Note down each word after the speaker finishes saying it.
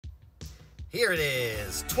Here it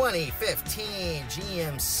is, 2015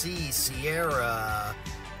 GMC Sierra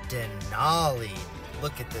Denali.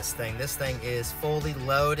 Look at this thing. This thing is fully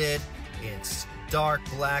loaded. It's dark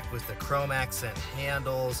black with the chrome accent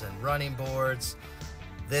handles and running boards.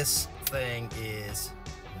 This thing is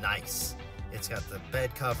nice. It's got the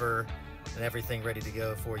bed cover and everything ready to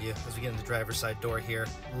go for you. As we get in the driver's side door here,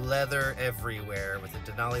 leather everywhere with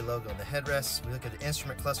the Denali logo on the headrests. We look at the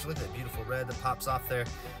instrument cluster. Look at that beautiful red that pops off there.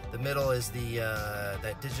 The middle is the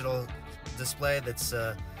that digital display that's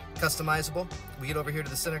customizable. We get over here to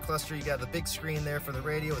the center cluster. You got the big screen there for the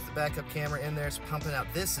radio with the backup camera in there. It's pumping out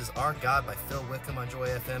This Is Our God by Phil Wickham on Joy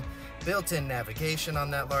FM. Built-in navigation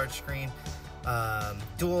on that large screen.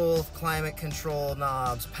 Dual climate control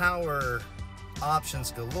knobs, power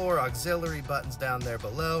options galore, auxiliary buttons down there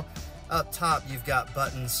below. Up top, you've got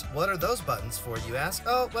buttons. What are those buttons for, you ask?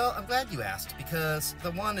 Oh, well, I'm glad you asked, because the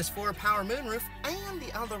one is for power moonroof, and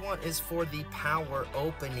the other one is for the power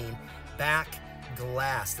opening back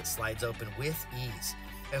glass that slides open with ease.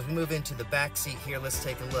 As we move into the back seat here, let's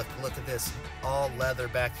take a look. Look at this, all leather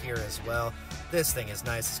back here as well. This thing is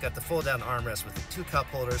nice. It's got the fold down armrest with the 2 cup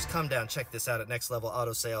holders. Come down, check this out at Next Level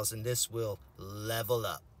Auto Sales, and this will level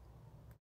up.